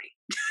your property.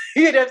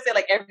 You know what I'm saying?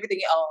 Like everything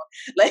you own,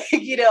 like,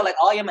 like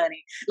all your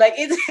money. Like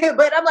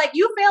but I'm like,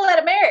 you fail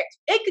at a marriage,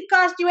 it could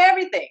cost you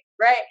everything,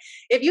 right?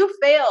 If you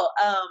fail,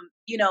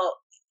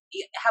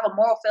 have a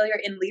moral failure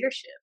in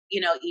leadership,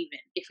 even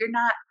if you're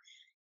not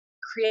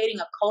creating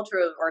a culture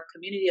or a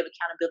community of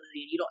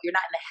accountability, and you're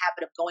not in the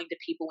habit of going to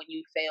people when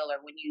you fail or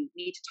when you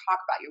need to talk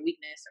about your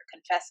weakness or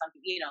confess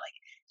something, like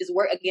just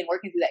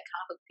working through that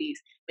conflict piece.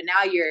 But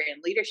now you're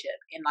in leadership,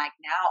 and like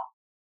now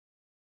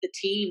the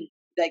team,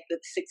 like the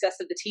success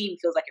of the team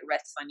feels like it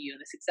rests on you,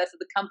 and the success of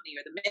the company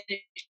or the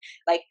ministry,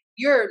 like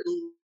you're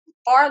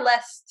far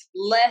less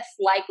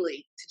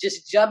likely to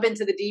just jump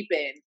into the deep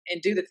end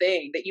and do the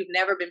thing that you've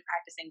never been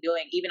practicing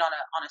doing, even on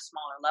a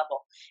smaller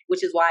level.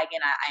 Which is why,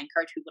 again, I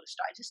encourage people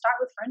to start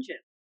with friendship.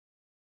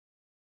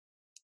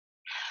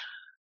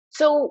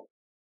 So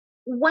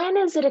when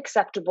is it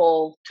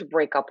acceptable to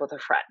break up with a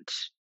friend?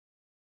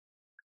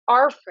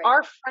 Are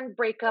friend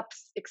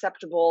breakups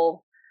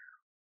acceptable?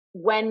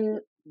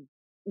 When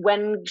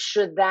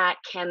can that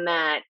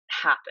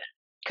happen?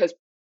 Because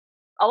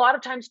a lot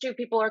of times too,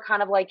 people are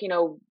kind of like,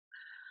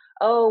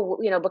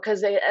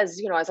 because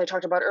as I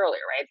talked about earlier,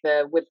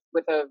 right? With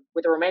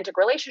a romantic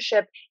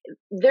relationship,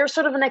 there's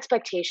sort of an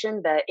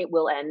expectation that it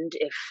will end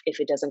if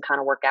it doesn't kind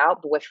of work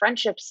out. But with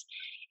friendships,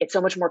 it's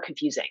so much more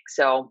confusing.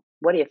 So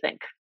what do you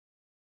think?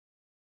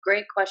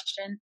 Great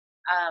question.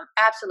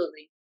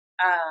 Absolutely.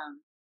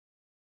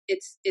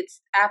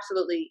 It's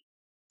absolutely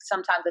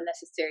sometimes a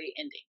necessary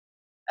ending.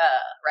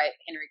 Right?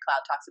 Henry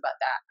Cloud talks about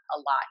that a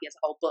lot. He has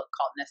a whole book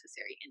called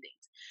Necessary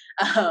Endings.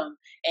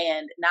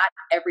 And not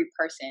every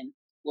person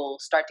will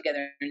start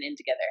together and end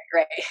together,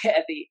 right?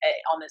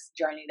 On this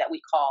journey that we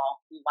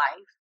call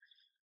life.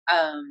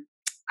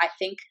 I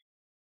think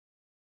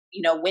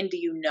when do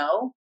you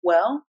know?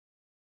 Well,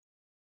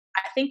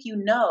 I think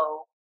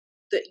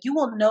that you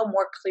will know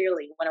more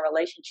clearly when a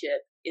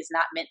relationship is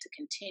not meant to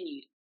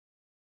continue,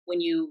 when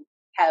you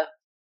have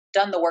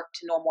done the work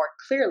to know more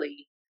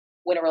clearly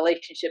when a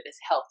relationship is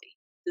healthy.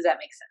 Does that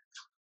make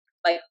sense?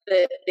 Like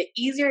the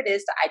easier it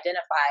is to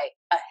identify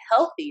a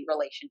healthy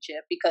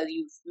relationship because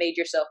you've made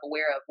yourself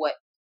aware of what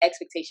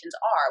expectations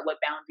are, what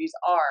boundaries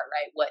are,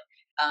 right? What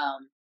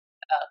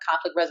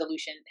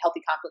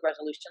healthy conflict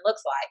resolution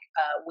looks like.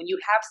 When you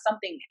have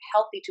something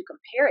healthy to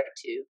compare it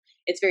to,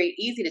 it's very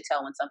easy to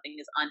tell when something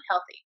is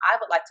unhealthy. I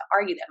would like to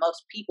argue that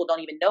most people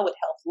don't even know what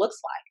health looks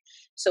like.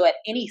 So at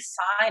any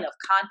sign of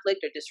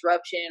conflict or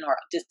disruption or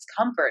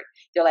discomfort,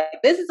 they're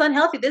like, this is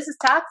unhealthy. This is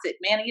toxic,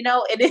 man. And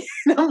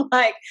I'm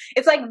like,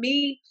 it's like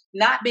me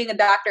not being a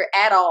doctor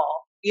at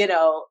all,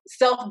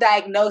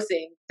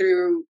 self-diagnosing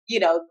through,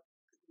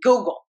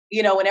 Google,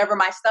 whenever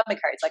my stomach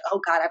hurts, like, oh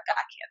God, I've got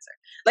cancer.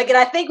 Like, and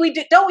I think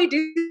don't we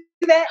do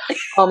that?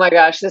 Oh my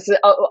gosh, this is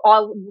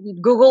all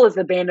Google is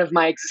the bane of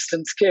my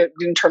existence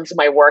in terms of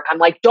my work. I'm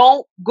like,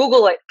 don't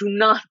Google it. Do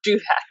not do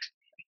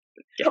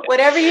that.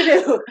 Whatever you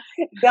do,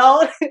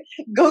 don't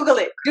Google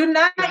it. Do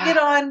not get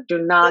on. Do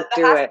not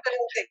the do it.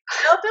 Thing.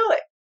 Don't do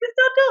it. Just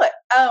don't do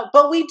it.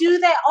 But we do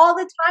that all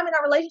the time in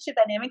our relationship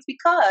dynamics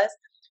because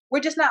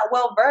we're just not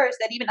well versed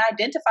at even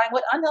identifying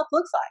what unhealth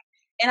looks like.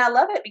 And I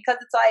love it because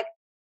it's like,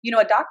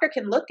 a doctor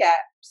can look at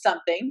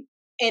something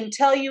and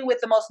tell you with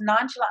the most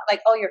nonchalant,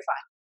 like, oh, you're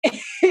fine.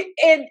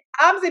 And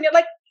I'm sitting there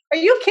like, are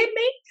you kidding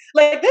me?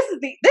 Like, this is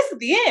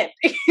the end,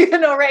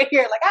 right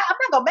here. Like, I'm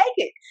not going to make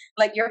it.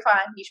 Like, you're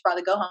fine. You should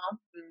probably go home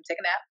and take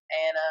a nap.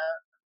 And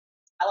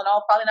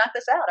Tylenol probably knock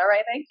this out. All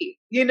right. Thank you.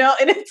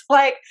 And it's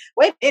like,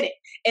 wait a minute.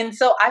 And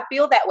so I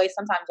feel that way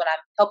sometimes when I'm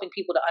helping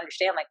people to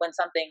understand, like, when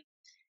something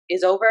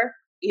is over,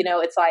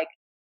 it's like,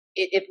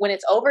 when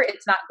it's over,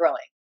 it's not growing.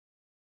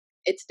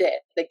 It's dead.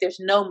 Like, there's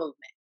no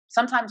movement.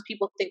 Sometimes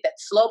people think that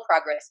slow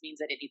progress means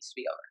that it needs to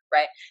be over,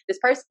 right? This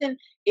person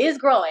is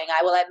growing,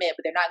 I will admit,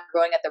 but they're not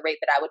growing at the rate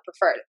that I would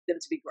prefer them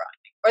to be growing.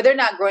 Or they're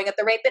not growing at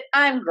the rate that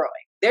I'm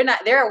growing.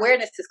 Their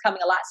awareness is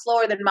coming a lot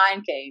slower than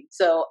mine came.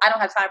 So I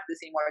don't have time for this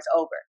anymore. It's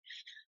over.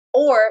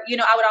 Or,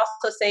 I would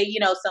also say,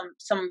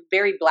 some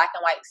very black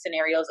and white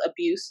scenarios,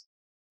 abuse.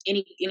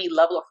 Any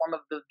level or form of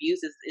abuse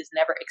is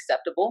never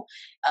acceptable.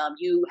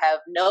 You have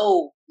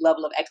no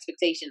level of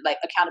expectation, like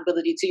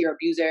accountability to your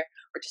abuser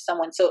or to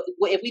someone. So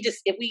if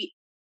we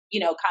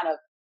kind of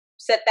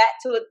set that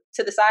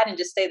to the side and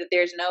just say that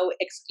there's no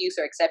excuse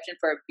or exception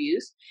for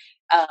abuse,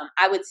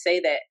 I would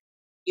say that.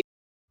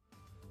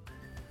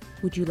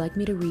 Would you like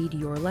me to read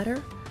your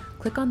letter?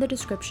 Click on the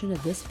description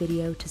of this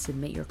video to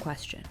submit your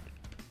question.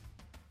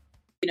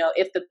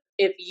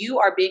 If you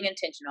are being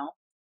intentional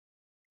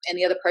and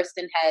the other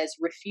person has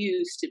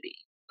refused to be,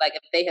 like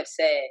if they have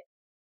said,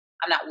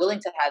 I'm not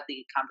willing to have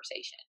the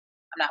conversation,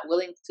 I'm not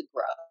willing to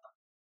grow,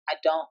 I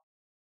don't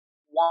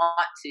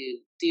want to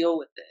deal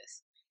with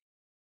this,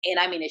 and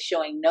I mean it's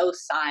showing no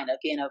sign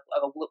again of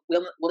a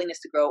willingness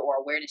to grow or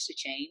awareness to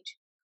change,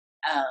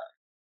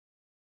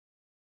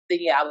 then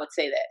yeah, I would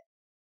say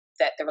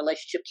that the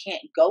relationship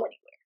can't go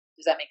anywhere.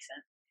 Does that make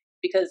sense?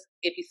 Because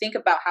if you think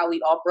about how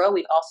we all grow,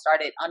 we all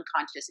start at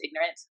unconscious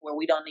ignorance where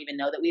we don't even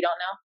know that we don't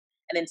know.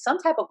 And then some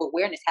type of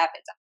awareness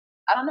happens.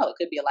 I don't know. It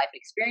could be a life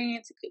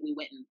experience. We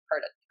went and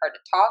heard a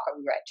talk, or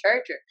we were at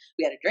church, or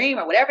we had a dream,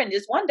 or whatever. And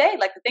just one day,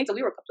 like the things that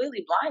we were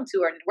completely blind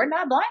to, or we're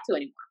not blind to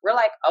anymore. We're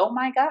like, oh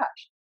my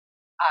gosh,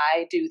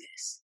 I do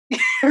this,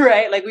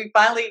 right? Like we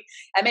finally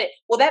admit it.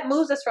 Well, that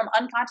moves us from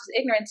unconscious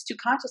ignorance to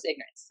conscious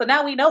ignorance. So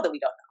now we know that we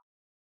don't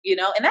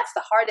know, and that's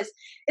the hardest.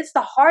 It's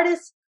the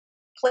hardest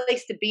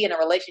place to be in a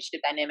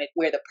relationship dynamic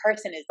where the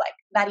person is like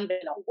not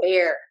even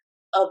aware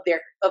of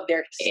their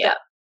stuff.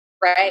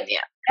 Right? Yeah.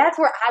 That's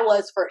where I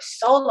was for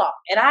so long.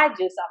 And I'm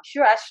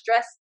sure I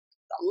stressed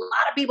a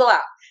lot of people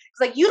out.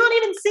 It's like, you don't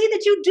even see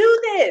that you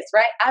do this,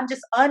 right? I'm just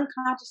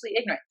unconsciously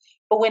ignorant.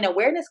 But when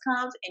awareness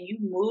comes and you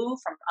move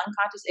from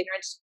unconscious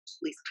ignorance to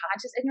at least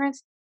conscious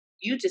ignorance,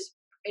 you just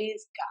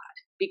praise God,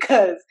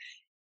 because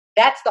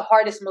that's the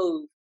hardest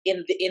move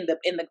on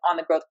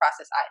the growth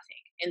process, I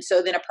think. And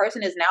so then a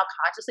person is now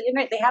consciously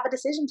ignorant. They have a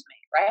decision to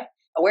make, right?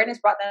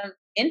 Awareness brought them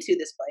into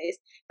this place,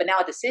 but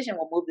now a decision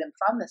will move them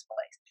from this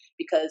place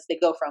because they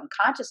go from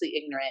consciously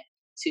ignorant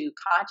to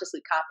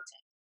consciously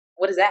competent.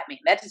 What does that mean?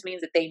 That just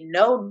means that they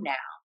know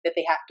now that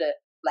they have to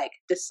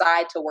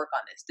decide to work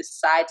on this,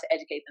 decide to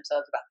educate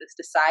themselves about this,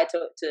 decide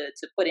to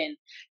put in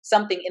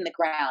something in the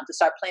ground, to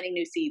start planting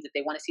new seeds if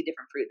they want to see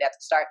different fruit. They have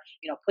to start,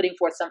 putting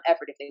forth some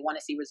effort if they want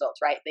to see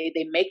results, right? They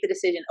make the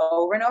decision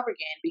over and over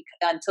again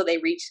until they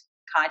reach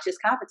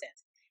conscious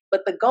competence.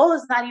 But the goal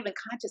is not even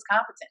conscious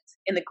competence.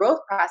 In the growth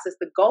process,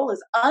 the goal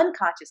is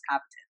unconscious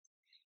competence,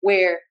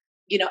 where,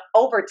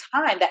 over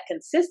time, that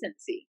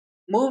consistency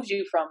moves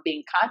you from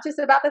being conscious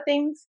about the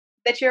things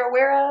that you're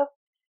aware of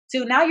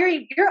to now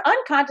you're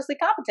unconsciously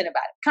competent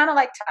about it. Kind of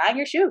like tying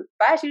your shoe.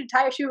 If I ask you to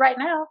tie your shoe right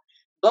now,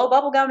 blow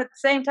bubble gum at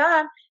the same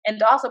time,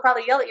 and also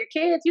probably yell at your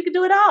kids, you could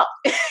do it all.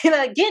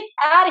 Get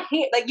out of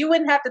here. Like, you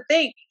wouldn't have to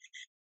think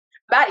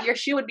your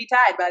shoe would be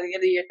tied by the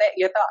end of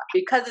your thought,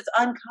 because it's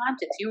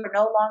unconscious. You are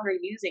no longer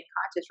using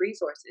conscious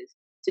resources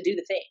to do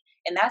the thing,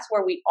 and that's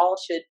where we all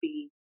should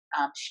be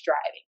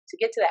striving to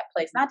get to that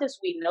place. Not just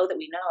we know that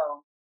we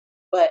know,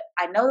 but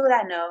I know that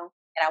I know,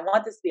 and I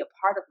want this to be a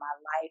part of my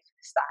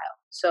lifestyle.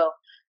 So,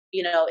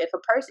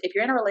 if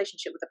you're in a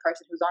relationship with a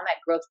person who's on that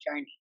growth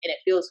journey and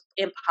it feels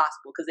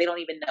impossible because they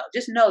don't even know,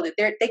 just know that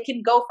they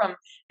can go from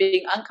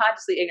being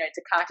unconsciously ignorant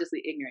to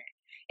consciously ignorant.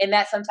 And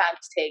that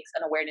sometimes takes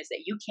an awareness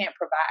that you can't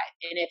provide.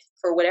 And if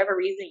for whatever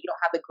reason you don't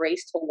have the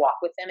grace to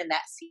walk with them in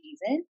that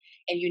season,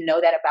 and you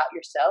know that about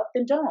yourself,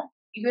 then don't.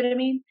 You know what I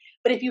mean?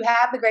 But if you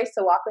have the grace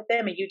to walk with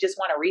them and you just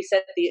want to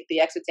reset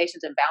the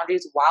expectations and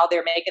boundaries while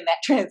they're making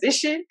that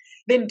transition,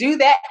 then do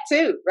that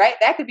too, right?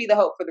 That could be the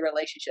hope for the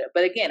relationship.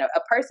 But again,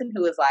 a person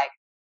who is like,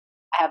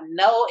 I have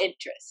no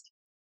interest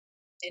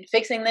in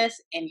fixing this,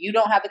 and you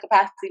don't have the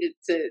capacity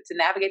to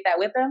navigate that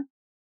with them,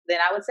 then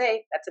I would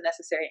say that's a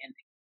necessary ending.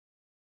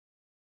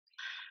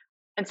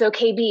 And so,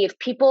 KB, if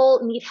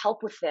people need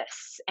help with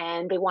this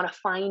and they want to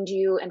find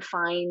you and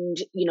find,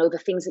 the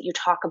things that you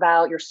talk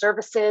about, your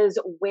services,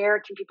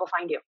 where can people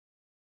find you?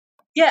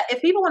 Yeah,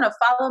 if people want to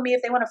follow me,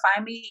 if they want to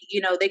find me,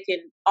 they can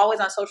always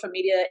on social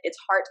media. It's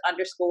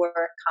heart_convos,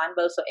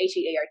 so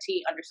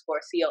HEART_CONVOS.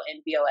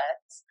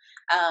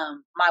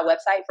 My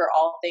website for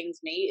all things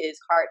me is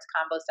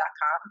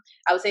heartconvos.com.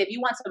 I would say if you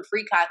want some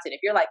free content,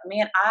 if you're like,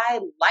 man, I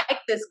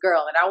like this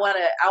girl and I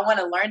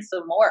wanna learn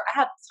some more, I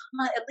have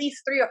at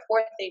least 3 or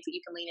 4 things that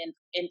you can lean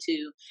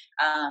into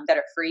that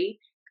are free.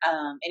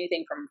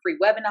 Anything from free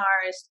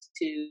webinars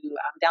to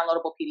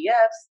downloadable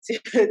PDFs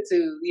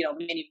to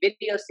mini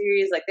video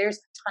series. Like there's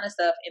a ton of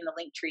stuff in the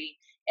link tree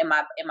in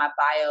my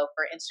bio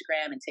for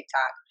Instagram and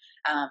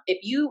TikTok. If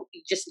you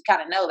just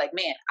kind of know, like,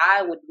 man,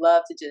 I would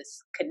love to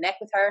just connect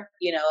with her,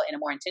 in a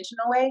more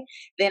intentional way,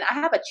 then I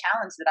have a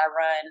challenge that I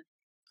run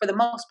for the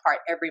most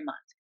part every month.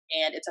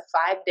 And it's a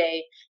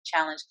 5-day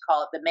challenge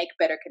called the Make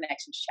Better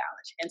Connections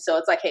Challenge. And so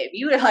it's like, hey, if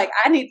you are like,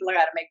 I need to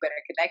learn how to make better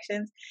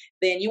connections,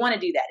 then you want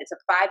to do that. It's a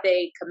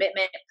 5-day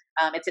commitment.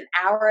 It's an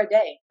hour a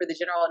day for the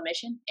general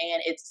admission, and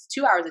it's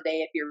 2 hours a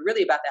day. If you're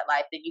really about that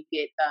life, then you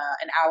get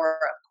an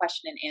hour of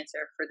question and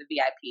answer for the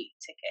VIP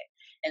ticket.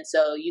 And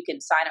so you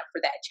can sign up for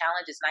that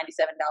challenge. It's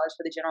 $97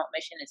 for the general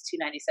admission. It's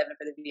 $297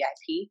 for the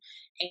VIP.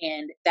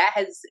 And that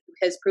has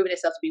proven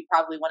itself to be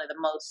probably one of the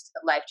most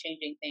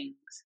life-changing things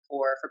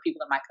for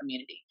people in my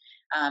community.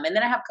 And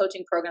then I have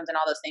coaching programs and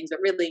all those things, but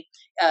really,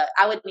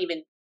 I wouldn't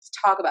even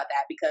talk about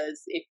that,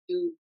 because if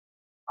you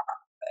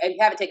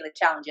haven't taken the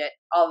challenge yet,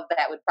 all of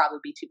that would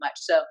probably be too much.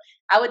 So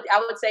I would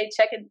say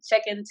check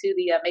into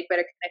the Make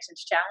Better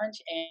Connections Challenge,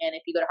 and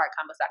if you go to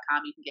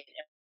heartconvos.com, you can get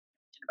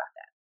information about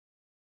that.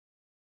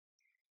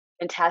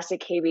 Fantastic,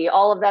 KB.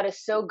 All of that is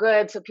so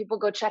good. So people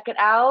go check it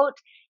out.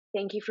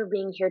 Thank you for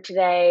being here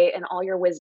today and all your wisdom.